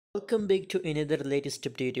Welcome back to another latest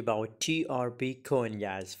update about TRB coin,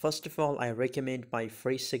 guys. First of all, I recommend my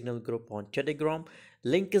free signal group on Telegram.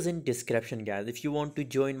 Link is in description, guys. If you want to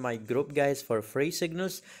join my group, guys, for free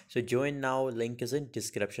signals, so join now. Link is in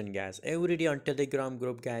description, guys. Every day on Telegram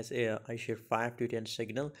group, guys, I share 5 to 10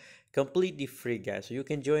 signal completely free, guys. So you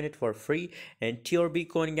can join it for free. And TRB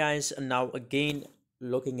coin, guys, now again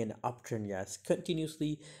looking in uptrend, guys,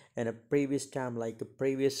 continuously. And a previous time, like a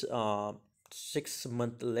previous 6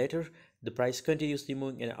 months later, the price continuously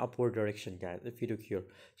moving in an upward direction, guys. If you look here,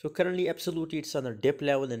 so currently absolutely it's on a dip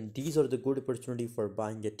level, and these are the good opportunity for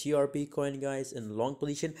buying a TRP coin, guys, in long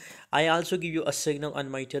position. I also give you a signal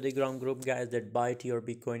on my Telegram group, guys, that buy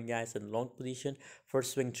TRP coin, guys, in long position for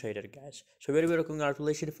swing trader, guys. So very very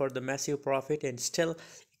congratulations for the massive profit. And still,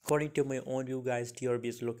 according to my own view, guys, TRB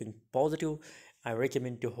is looking positive. I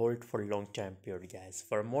recommend to hold for long time period, guys.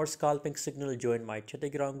 For more scalping signal, join my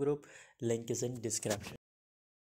Telegram group. Link is in description.